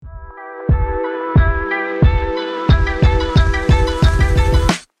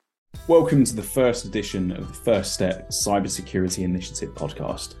Welcome to the first edition of the First Step Cybersecurity Initiative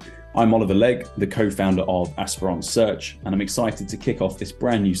podcast. I'm Oliver Legg, the co-founder of Aspirant Search, and I'm excited to kick off this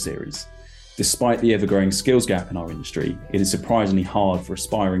brand new series. Despite the ever-growing skills gap in our industry, it is surprisingly hard for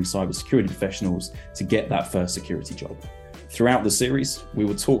aspiring cybersecurity professionals to get that first security job. Throughout the series, we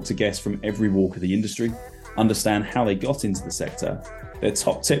will talk to guests from every walk of the industry, understand how they got into the sector, their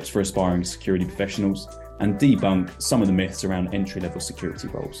top tips for aspiring security professionals, and debunk some of the myths around entry-level security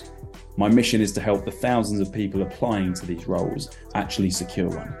roles. My mission is to help the thousands of people applying to these roles actually secure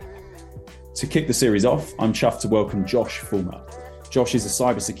one. To kick the series off, I'm chuffed to welcome Josh Fullmer. Josh is a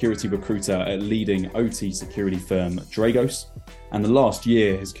cybersecurity recruiter at leading OT security firm Dragos, and the last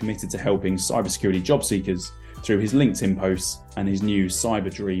year has committed to helping cybersecurity job seekers through his LinkedIn posts and his new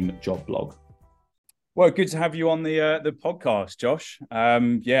Cyber Dream job blog. Well, good to have you on the podcast, Josh.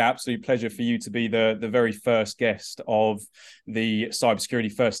 Absolute pleasure for you to be the very first guest of the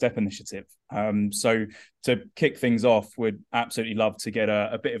Cybersecurity First Step Initiative. So to kick things off, would absolutely love to get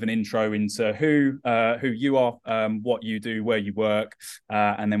a bit of an intro into who you are, what you do, where you work,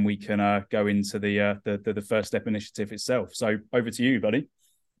 and then we can go into the First Step Initiative itself. So over to you, buddy.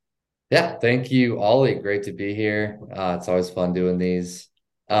 Yeah, thank you, Ollie. Great to be here. It's always fun doing these.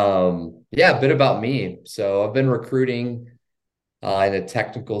 A bit about me. So I've been recruiting in a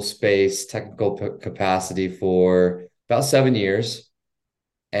technical space, technical capacity for about 7 years,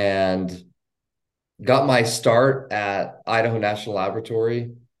 and got my start at Idaho National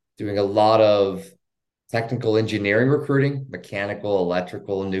Laboratory, doing a lot of technical engineering recruiting, mechanical,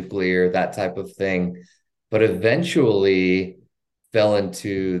 electrical, nuclear, that type of thing. But eventually fell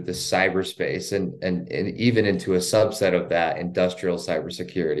into the cyberspace and even into a subset of that, industrial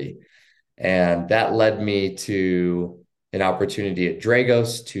cybersecurity. And that led me to an opportunity at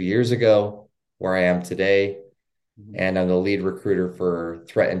Dragos 2 years ago, where I am today. And I'm the lead recruiter for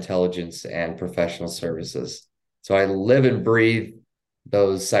threat intelligence and professional services. So I live and breathe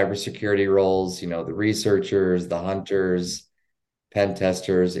those cybersecurity roles, the researchers, the hunters, pen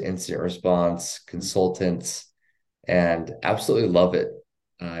testers, incident response, consultants, and absolutely love it.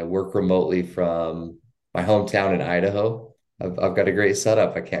 I work remotely from my hometown in Idaho. I've got a great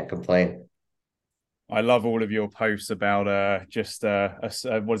setup. I can't complain. I love all of your posts about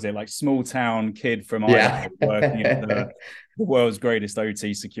what is it, like small town kid from Yeah. Idaho working at the world's greatest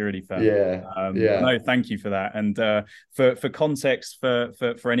OT security firm. Yeah. No, thank you for that. And for context,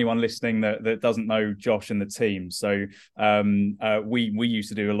 for anyone listening that doesn't know Josh and the team, so we used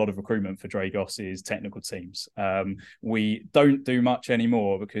to do a lot of recruitment for Dragos's technical teams. We don't do much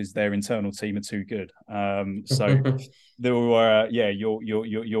anymore because their internal team are too good. So there were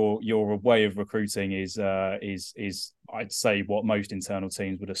your way of recruiting is I'd say what most internal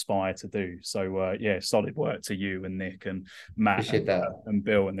teams would aspire to do. So solid work to you and Nick and Matt and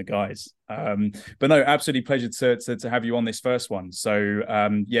Bill and the guys. But no, absolutely pleasure to have you on this first one. So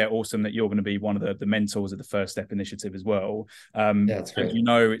awesome that you're going to be one of the mentors of the First Step Initiative as well. That's great. And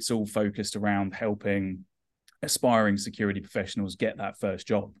it's all focused around helping aspiring security professionals get that first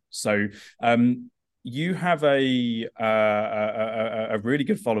job. So you have a really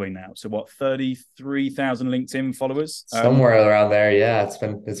good following now. So what, 33,000 LinkedIn followers? Somewhere around there. Yeah,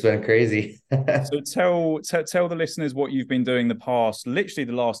 it's been crazy. So tell the listeners what you've been doing literally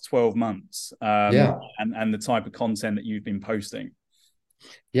the last 12 months, and the type of content that you've been posting.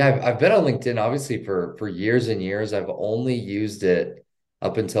 Yeah, I've been on LinkedIn obviously for years and years. I've only used it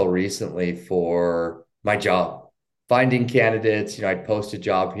up until recently for my job, finding candidates. I'd post a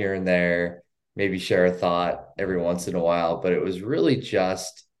job here and there, maybe share a thought every once in a while, but it was really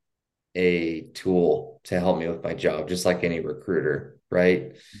just a tool to help me with my job, just like any recruiter,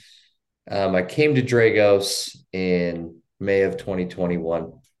 right? I came to Dragos in May of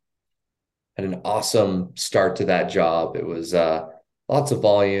 2021. Had an awesome start to that job. It was lots of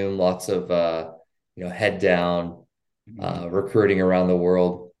volume, lots of head down, recruiting around the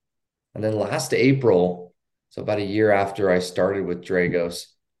world. And then last April, so about a year after I started with Dragos,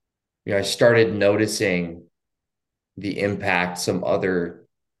 I started noticing the impact some other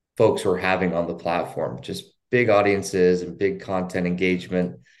folks were having on the platform, just big audiences and big content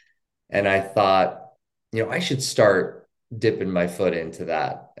engagement. And I thought, I should start dipping my foot into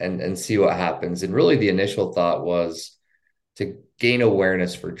that and see what happens. And really the initial thought was to gain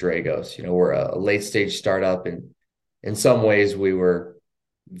awareness for Dragos. We're a late stage startup, and in some ways we were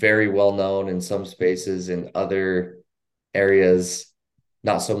very well known in some spaces, in other areas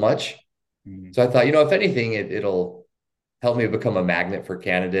not so much. So I thought, if anything, it'll help me become a magnet for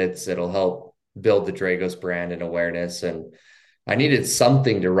candidates. It'll help build the Dragos brand and awareness. And I needed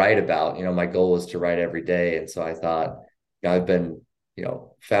something to write about. My goal was to write every day. And so I thought, I've been,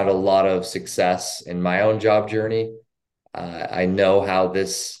 found a lot of success in my own job journey. I know how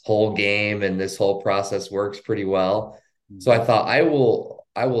this whole game and this whole process works pretty well. So I thought I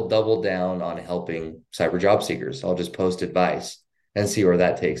will double down on helping cyber job seekers. I'll just post advice and see where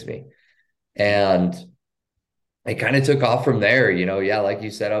that takes me. And it kind of took off from there, yeah, like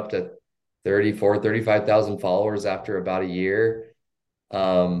you said, up to 35,000 followers after about a year.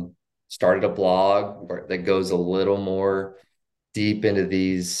 Started a blog that goes a little more deep into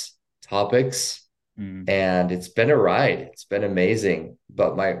these topics. And it's been a ride. It's been amazing.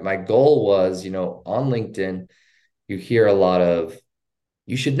 But my goal was, on LinkedIn, you hear a lot of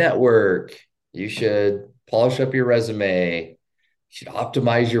you should network, you should polish up your resume, you should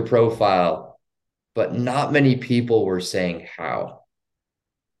optimize your profile. But not many people were saying how.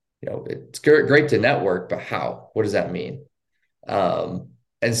 It's great to network, but how? What does that mean?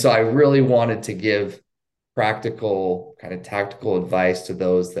 And so I really wanted to give practical, kind of tactical advice to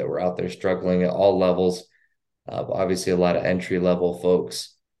those that were out there struggling at all levels. Obviously, a lot of entry level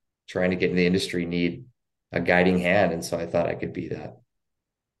folks trying to get in the industry need a guiding hand, and so I thought I could be that.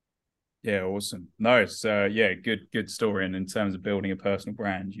 Yeah, awesome. No, it's good story. And in terms of building a personal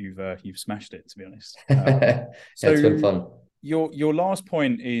brand, you've smashed it, to be honest. Yeah, it's been fun. Your last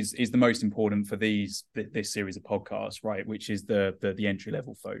point is the most important for this series of podcasts, right? Which is the entry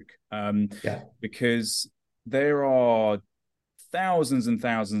level folk. Yeah, because there are thousands and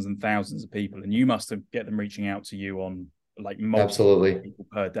thousands and thousands of people, and you must have get them reaching out to you on like multiple absolutely. people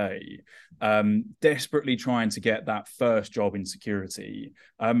per day, desperately trying to get that first job in security.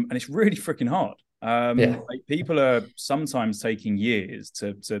 And it's really freaking hard. Yeah. Like people are sometimes taking years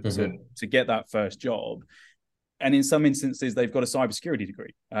to get that first job. And in some instances, they've got a cybersecurity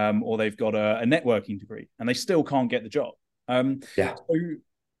degree, or they've got a networking degree, and they still can't get the job. Yeah. So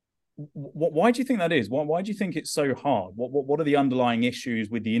why do you think that is? Why do you think it's so hard? What are the underlying issues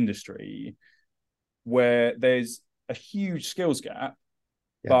with the industry where there's a huge skills gap,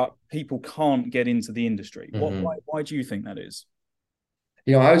 but people can't get into the industry? Why do you think that is?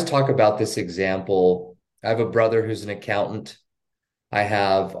 I always talk about this example. I have a brother who's an accountant. I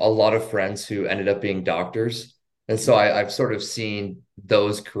have a lot of friends who ended up being doctors. And so I've sort of seen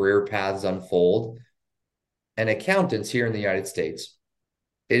those career paths unfold. And accountants here in the United States,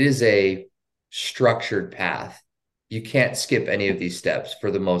 it is a structured path. You can't skip any of these steps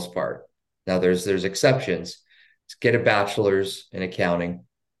for the most part. Now there's exceptions. Get a bachelor's in accounting,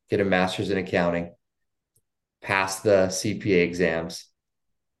 get a master's in accounting, pass the CPA exams,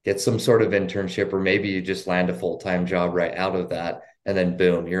 get some sort of internship, or maybe you just land a full-time job right out of that, and then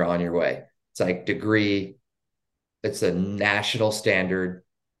boom, you're on your way. It's like degree, it's a national standard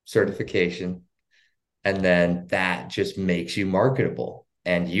certification, and then that just makes you marketable,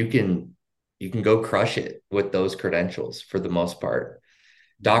 and you can go crush it with those credentials for the most part.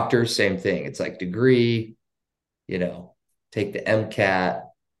 Doctors, same thing. It's like degree, take the MCAT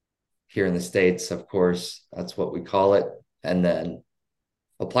here in the States, of course, that's what we call it, and then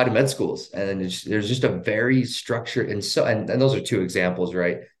apply to med schools. And then there's just a very structured, and those are two examples,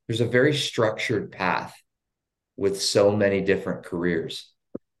 right? There's a very structured path with so many different careers.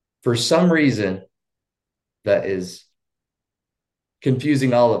 For some reason, that is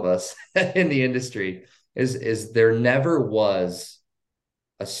confusing all of us in the industry, is there never was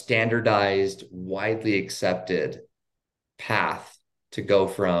a standardized, widely accepted path to go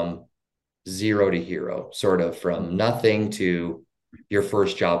from zero to hero, sort of from nothing to your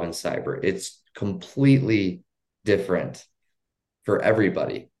first job in cyber. It's completely different for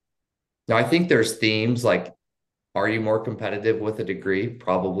everybody. Now, I think there's themes like, are you more competitive with a degree?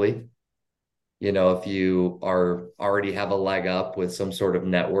 Probably. If you already have a leg up with some sort of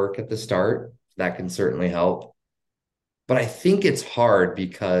network at the start, that can certainly help. But I think it's hard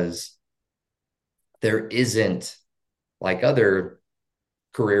because there isn't, like other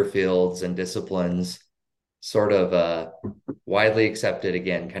career fields and disciplines, sort of a widely accepted,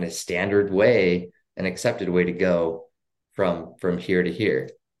 again, kind of standard way, an accepted way to go from here to here.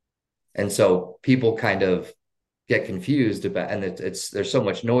 And so people kind of get confused about, and there's so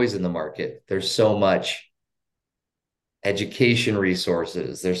much noise in the market. There's so much education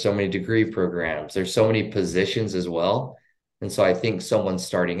resources. There's so many degree programs. There's so many positions as well. And so I think someone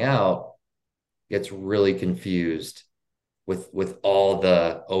starting out gets really confused with all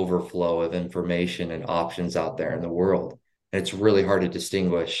the overflow of information and options out there in the world. And it's really hard to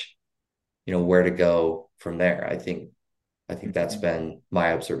distinguish, where to go from there. I think that's been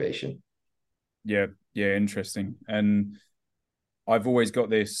my observation. Yeah, interesting. And I've always got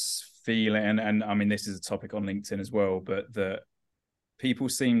this feeling, and I mean, this is a topic on LinkedIn as well, but that people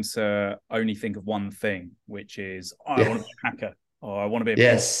seem to only think of one thing, which is, I want to be a hacker. Oh, I want to be a pen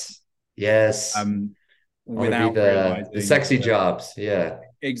Yes. Yes. um, I want to be without the realizing sexy that jobs. Yeah.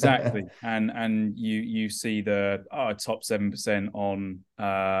 exactly, and you see the top 7%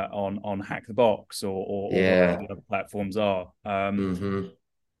 on Hack the Box or whatever Yeah. the other platforms are. Hmm.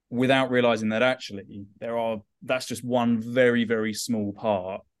 Without realizing that actually that's just one very, very small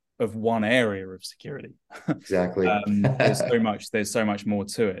part of one area of security. Exactly. There's so much more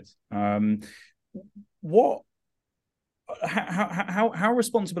to it. What how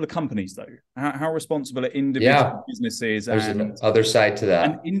responsible are companies though? How responsible are individual Yeah. businesses There's an other side to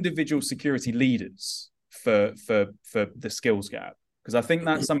and that. individual security leaders for the skills gap? Because I think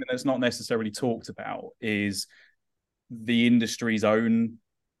that's something that's not necessarily talked about is the industry's own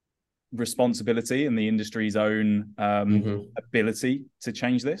responsibility and the industry's own Hmm. ability to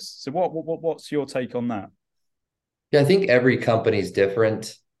change this. So what's your take on that? Yeah, I think every company is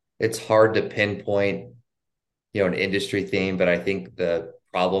different. It's hard to pinpoint, an industry theme, but I think the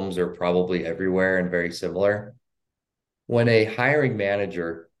problems are probably everywhere and very similar. When a hiring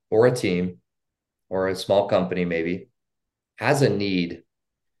manager or a team or a small company maybe has a need,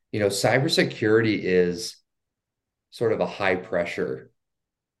 cybersecurity is sort of a high pressure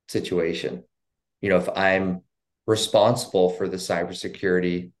situation. If I'm responsible for the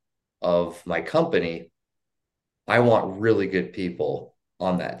cybersecurity of my company, I want really good people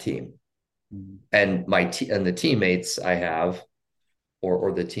on that team. Mm. And and the teammates I have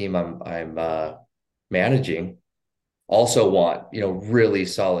or the team I'm managing also want, really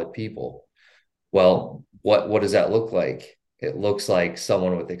solid people. Well, what does that look like? It looks like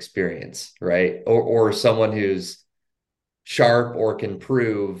someone with experience, right? Or someone who's sharp or can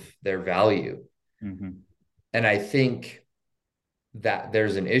prove their value. Mm-hmm. And I think that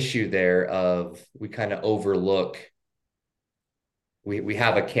there's an issue there of we kind of overlook we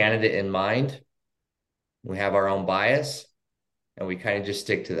have a candidate in mind, we have our own bias, and we kind of just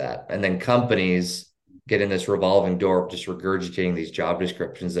stick to that. And then companies get in this revolving door of just regurgitating these job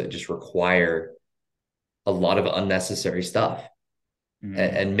descriptions that just require a lot of unnecessary stuff Mm.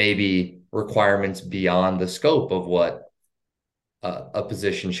 and maybe requirements beyond the scope of what a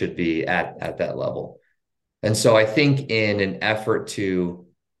position should be at that level. And so I think in an effort to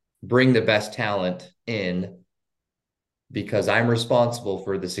bring the best talent in, because I'm responsible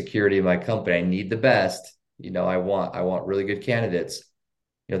for the security of my company, I need the best. I want really good candidates.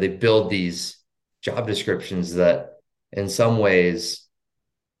 They build these job descriptions that in some ways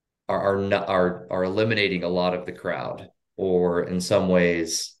are eliminating a lot of the crowd, or in some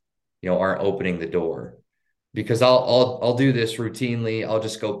ways, aren't opening the door. Because I'll do this routinely. I'll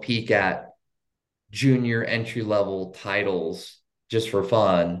just go peek at junior entry level titles just for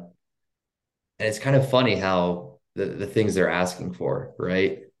fun. And it's kind of funny how the things they're asking for,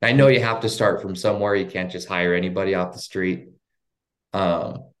 right? I know you have to start from somewhere. You can't just hire anybody off the street.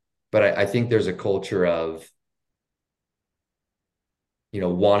 Um, but I think there's a culture of,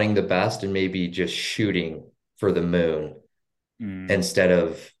 wanting the best and maybe just shooting for the moon Mm. instead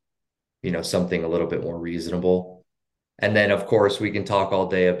of, something a little bit more reasonable. And then, of course, we can talk all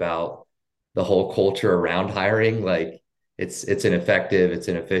day about the whole culture around hiring. Like it's ineffective, it's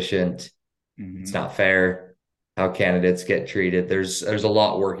inefficient, it's Mm-hmm. not fair how candidates get treated. There's a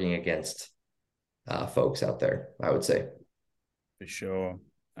lot working against folks out there, I would say. For sure.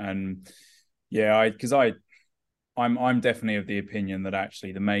 And yeah, I'm definitely of the opinion that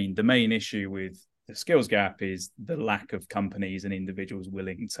actually the main issue with the skills gap is the lack of companies and individuals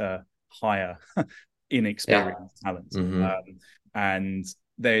willing to hire Yeah. inexperienced talent. Hmm. And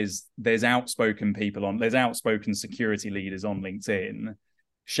there's outspoken security leaders on LinkedIn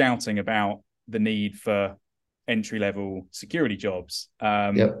shouting about the need for entry level security jobs.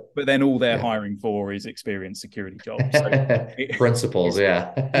 Yep. But then all they're Yeah. hiring for is experienced security jobs. So Principles. it's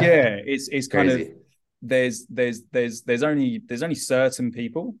Yeah. yeah, it's kind of Crazy. there's only certain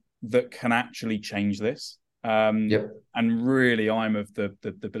people that can actually change this. Yep. And really, I'm of the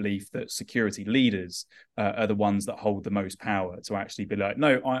belief that security leaders are the ones that hold the most power to actually be like,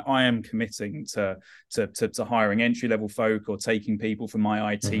 no, I am committing to hiring entry level folk or taking people from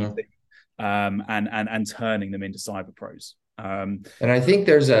my IT Hmm. team, and turning them into cyber pros. And I think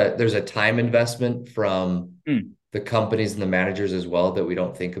there's a time investment from Mm, the companies and the managers as well that we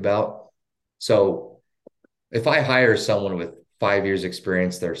don't think about. So if I hire someone with 5 years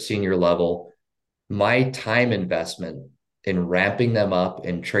experience, they're senior level, my time investment in ramping them up,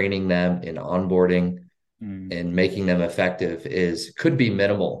 in training them, in onboarding, mm, and making them effective is could be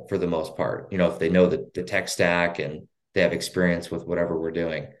minimal for the most part. If they know the tech stack and they have experience with whatever we're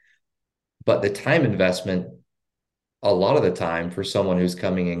doing. But the time investment, a lot of the time for someone who's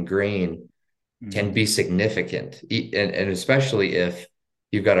coming in green can be significant. And especially if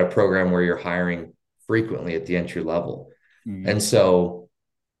you've got a program where you're hiring frequently at the entry level. And so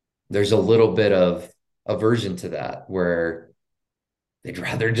there's a little bit of aversion to that where they'd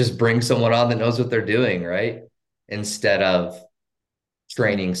rather just bring someone on that knows what they're doing, right? Instead of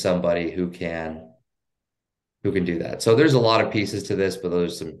training somebody who can do that. So there's a lot of pieces to this, but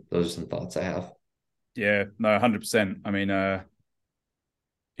those are some thoughts I have. Yeah, no, 100%. I mean,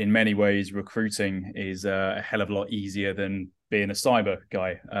 in many ways, recruiting is a hell of a lot easier than being a cyber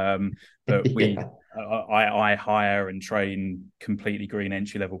guy. But Yeah, I hire and train completely green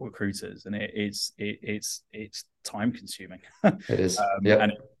entry level recruiters, and it's time consuming, it is. and Yep.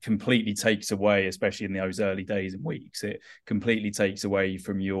 it completely takes away, especially in those early days and weeks, it completely takes away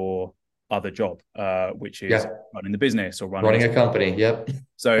from your other job, which is Yeah. running the business or running Running a company. Yep.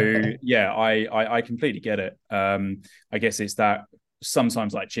 so yeah, I completely get it. I guess it's that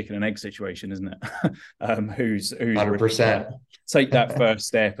sometimes like chicken and egg situation, isn't it? Who's really 100%. take that first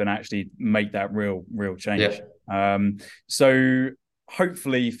step and actually make that real change. Yep. So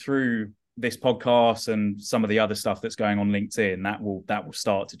hopefully through this podcast and some of the other stuff that's going on LinkedIn, that will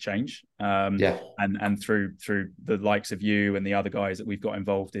start to change. Yeah. And through the likes of you and the other guys that we've got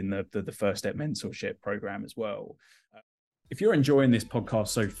involved in the First Step mentorship program as well. If you're enjoying this podcast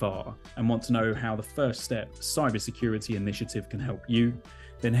so far and want to know how the First Step Cybersecurity Initiative can help you,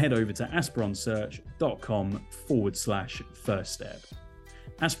 then head over to asperonsearch.com/first step.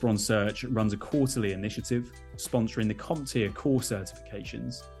 Asperon Search runs a quarterly initiative sponsoring the CompTIA core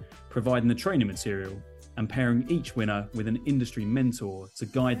certifications, providing the training material, and pairing each winner with an industry mentor to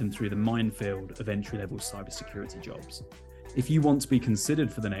guide them through the minefield of entry-level cybersecurity jobs. If you want to be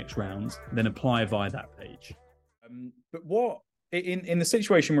considered for the next round, then apply via that page. But what in the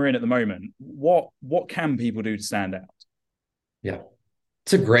situation we're in at the moment, what can people do to stand out? Yeah.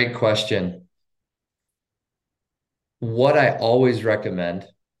 It's a great question. What I always recommend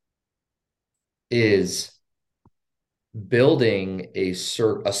is building a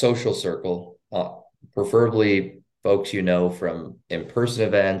social circle, preferably folks you know from in-person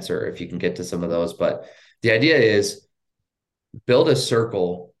events, or if you can get to some of those. But the idea is build a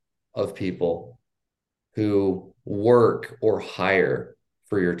circle of people who work or hire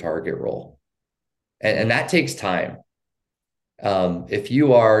for your target role. And that takes time. If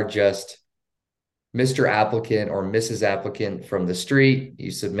you are just Mr. Applicant or Mrs. Applicant from the street,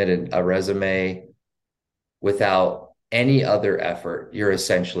 you submitted a resume without any other effort, you're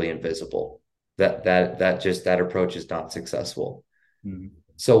essentially invisible. That approach is not successful. Mm-hmm.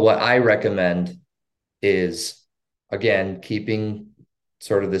 So what I recommend is, again, keeping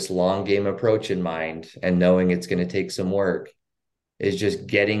sort of this long game approach in mind and knowing it's going to take some work, is just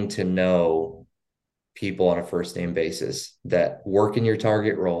getting to know people on a first name basis that work in your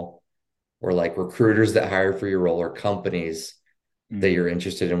target role, or like recruiters that hire for your role, or companies that you're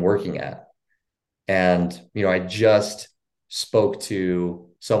interested in working at. And, I just spoke to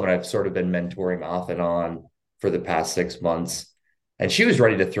someone I've sort of been mentoring off and on for the past 6 months, and she was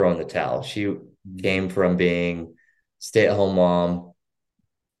ready to throw in the towel. She came from being stay-at-home mom,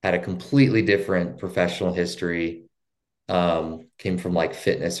 had a completely different professional history, came from like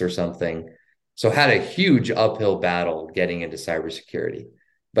fitness or something. So had a huge uphill battle getting into cybersecurity.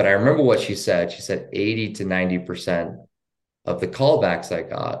 But I remember what she said. She said 80 to 90% of the callbacks I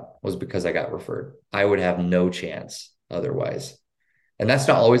got was because I got referred. I would have no chance otherwise. And that's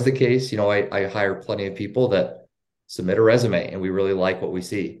not always the case. I hire plenty of people that submit a resume and we really like what we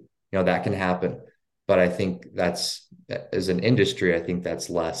see. That can happen. But I think as an industry, I think that's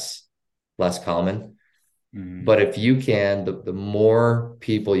less common. Mm-hmm. But if you can, the more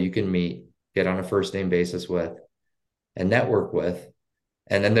people you can meet, get on a first name basis with, and network with,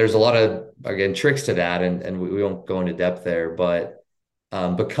 and then there's a lot of, again, tricks to that, and we won't go into depth there, but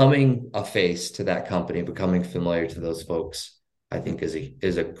becoming a face to that company, becoming familiar to those folks, I think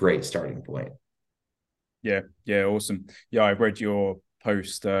is a great starting point. Yeah, awesome. Yeah, I read your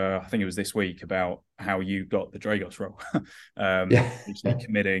post, I think it was this week, about how you got the Dragos role. Actually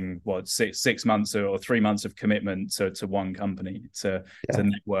committing 6 months or 3 months of commitment to one company to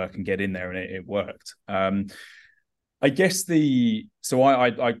network and get in there, and it worked. I guess I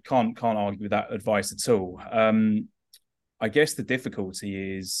can't argue with that advice at all. I guess the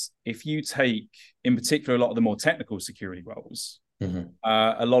difficulty is if you take, in particular, a lot of the more technical security roles. Mm-hmm.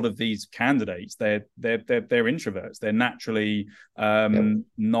 A lot of these candidates, they're introverts. They're naturally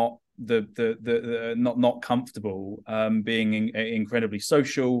not not comfortable being incredibly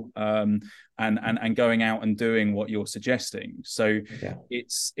social, and going out and doing what you're suggesting. So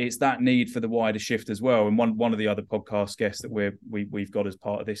it's that need for the wider shift as well. And one of the other podcast guests that we've got as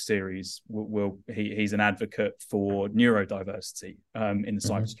part of this series, he's an advocate for neurodiversity in the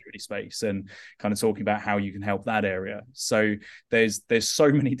cybersecurity space, and kind of talking about how you can help that area. So there's so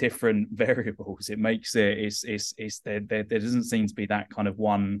many different variables. It makes it there doesn't seem to be that kind of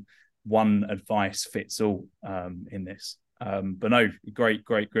one advice fits all in this. But no,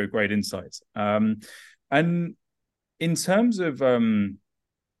 great insights. And in terms of the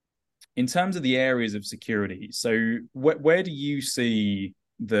areas of security, so where do you see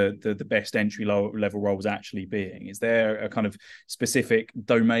the best entry level roles actually being? Is there a kind of specific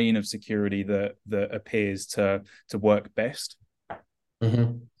domain of security that appears to work best?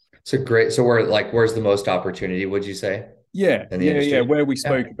 So where's the most opportunity, would you say? Yeah. Where we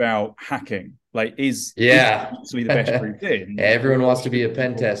spoke about hacking, like is actually the best route in. Everyone wants to be a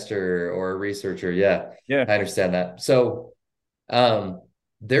pen tester or a researcher. Yeah, I understand that. So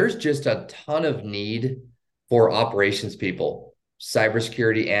there's just a ton of need for operations people,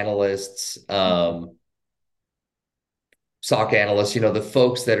 cybersecurity analysts, SOC analysts, the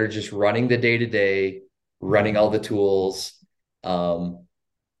folks that are just running the day-to-day, running all the tools,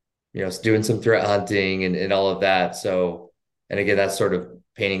 doing some threat hunting and all of that. So, and again, that's sort of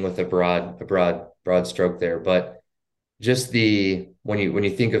painting with a broad stroke there, but just when you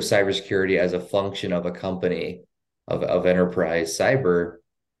think of cybersecurity as a function of a company of enterprise cyber,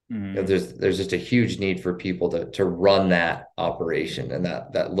 there's just a huge need for people to run that operation. And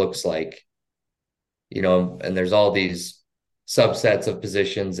that looks like, and there's all these subsets of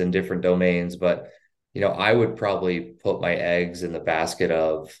positions in different domains, but, I would probably put my eggs in the basket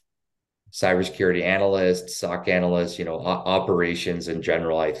of cybersecurity analysts, SOC analysts, operations in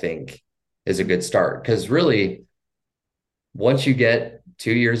general, I think is a good start. Because really, once you get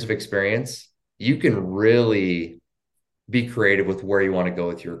 2 years of experience, you can really be creative with where you want to go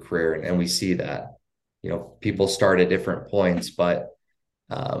with your career. And we see that, people start at different points, but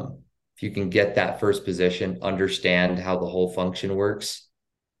if you can get that first position, understand how the whole function works,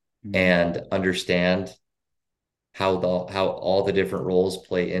 and understand how all the different roles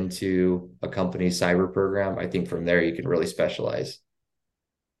play into a company's cyber program, I think from there you can really specialize.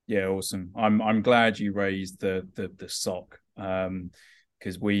 Yeah, awesome. I'm glad you raised the SOC,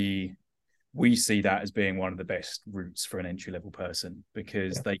 because we see that as being one of the best routes for an entry level person,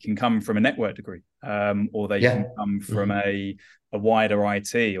 because they can come from a network degree, or they can come from a wider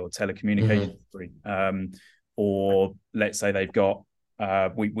IT or telecommunications degree, or let's say they've got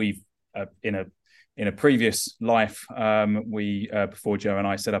we've in a previous life, before Joe and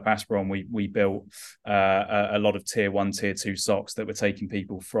I set up Asperon, we built a lot of tier 1, tier 2 SOCs that were taking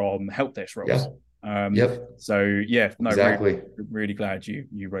people from help desk roles. So exactly. Really glad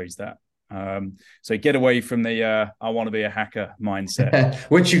you raised that. So get away from the I want to be a hacker mindset,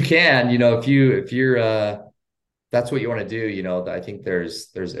 which you can, if you're that's what you want to do. I think there's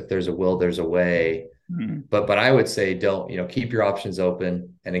if there's a will, there's a way. But I would say don't, keep your options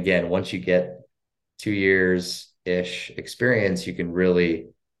open. And again, once you get 2 years-ish experience, you can really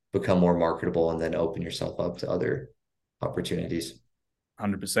become more marketable and then open yourself up to other opportunities.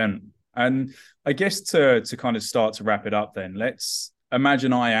 100%. And I guess to kind of start to wrap it up then, let's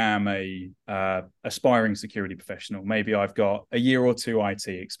imagine I am a aspiring security professional. Maybe I've got a year or two IT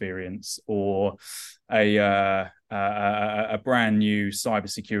experience, or a brand new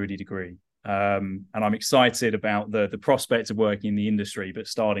cybersecurity degree. And I'm excited about the prospect of working in the industry, but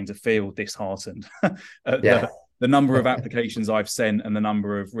starting to feel disheartened at the number of applications I've sent and the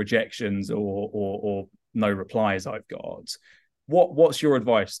number of rejections or no replies I've got. What's your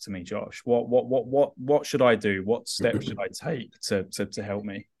advice to me, Josh? What should I do? What steps should I take to help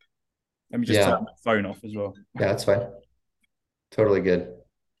me? Let me just turn my phone off as well. Yeah, that's fine. Totally good.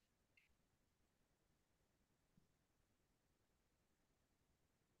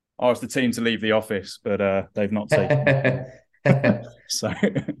 I asked the team to leave the office, but they've not taken so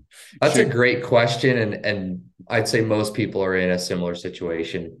that's a great question. And I'd say most people are in a similar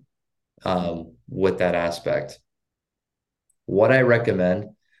situation with that aspect. What I recommend,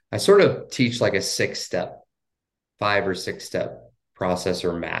 I sort of teach like a 5 or 6 step process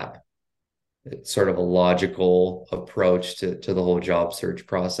or map. It's sort of a logical approach to the whole job search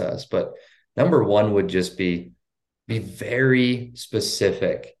process. But number 1 would just be very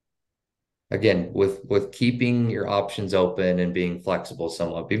specific. Again, with keeping your options open and being flexible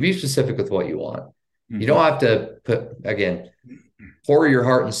somewhat. Be specific with what you want. You don't have to pour your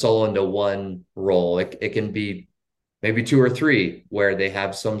heart and soul into one role. It can be maybe 2 or 3 where they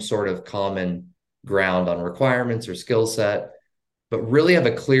have some sort of common ground on requirements or skill set. but really have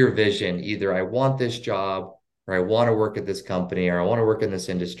a clear vision. Either I want this job, or I want to work at this company, or I want to work in this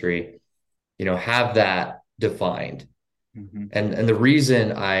industry, have that defined. Mm-hmm. And the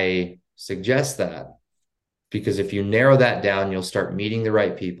reason I suggest that, because if you narrow that down, you'll start meeting the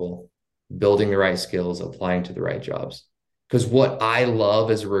right people, building the right skills, applying to the right jobs. Because what I love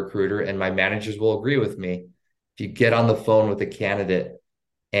as a recruiter, and my managers will agree with me, if you get on the phone with a candidate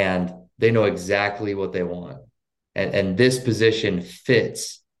and they know exactly what they want, and this position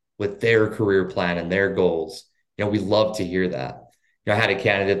fits with their career plan and their goals, we love to hear that. I had a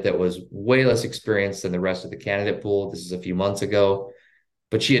candidate that was way less experienced than the rest of the candidate pool. This is a few months ago,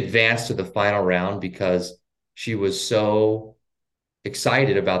 but she advanced to the final round because she was so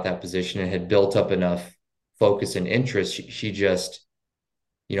excited about that position and had built up enough focus and interest. She just,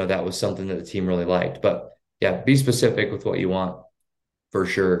 that was something that the team really liked. But yeah, be specific with what you want for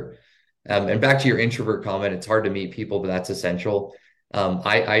sure. And back to your introvert comment, it's hard to meet people, but that's essential.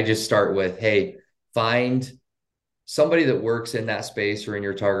 I just start with, hey, find somebody that works in that space or in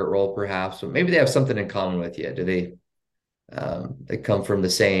your target role, perhaps, but maybe they have something in common with you. Do they come from the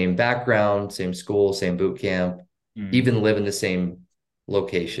same background, same school, same boot camp, even live in the same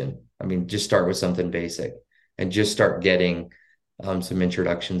location? I mean, just start with something basic and just start getting some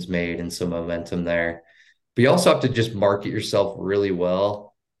introductions made and some momentum there. But you also have to just market yourself really well.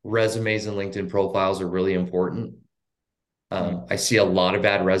 Resumes and LinkedIn profiles are really important. I see a lot of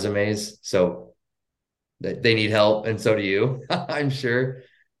bad resumes, so they need help, and so do you, I'm sure.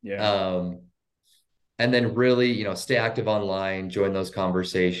 Yeah. And then really, stay active online, join those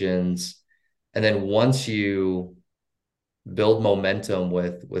conversations. And then once you build momentum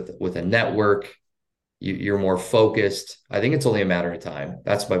with a network, you're more focused. I think it's only a matter of time.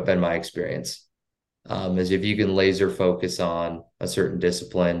 That's been my experience. Is if you can laser focus on a certain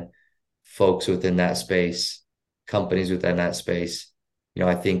discipline, folks within that space, companies within that space,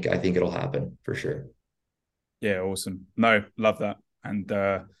 I think it'll happen for sure. Yeah, awesome. No, love that. And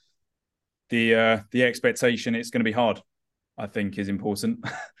the expectation it's going to be hard, I think, is important.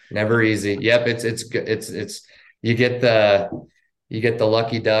 Never easy. Yep, it's you get the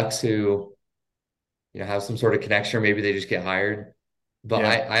lucky ducks who have some sort of connection, or maybe they just get hired. But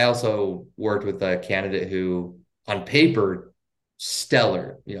Yeah. I also worked with a candidate who, on paper,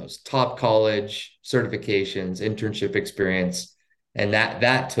 stellar, top college certifications, internship experience, and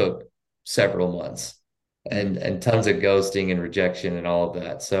that took several months and tons of ghosting and rejection and all of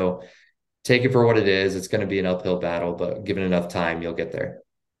that. So take it for what it is. It's going to be an uphill battle, but given enough time, you'll get there.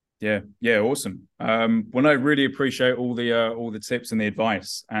 Yeah, awesome. Well, I really appreciate all the tips and the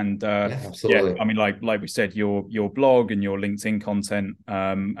advice. And Yeah, absolutely. I mean, like we said, your blog and your LinkedIn content,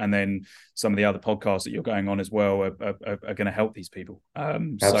 and then some of the other podcasts that you're going on as well are going to help these people. So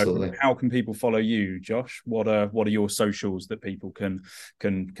Absolutely. how can people follow you, Josh? What are your socials that people can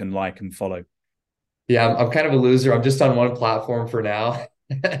like and follow? Yeah, I'm kind of a loser. I'm just on one platform for now.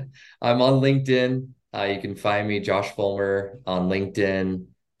 I'm on LinkedIn. You can find me, Josh Fullmer, on LinkedIn.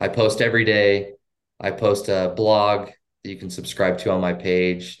 I post every day. I post a blog that you can subscribe to on my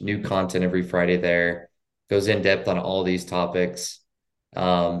page. New content every Friday there. Goes in depth on all these topics.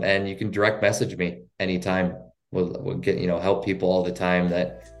 And you can direct message me anytime. We'll get, help people all the time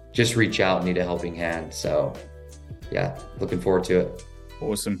that just reach out and need a helping hand. So yeah, looking forward to it.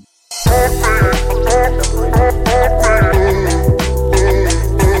 Awesome.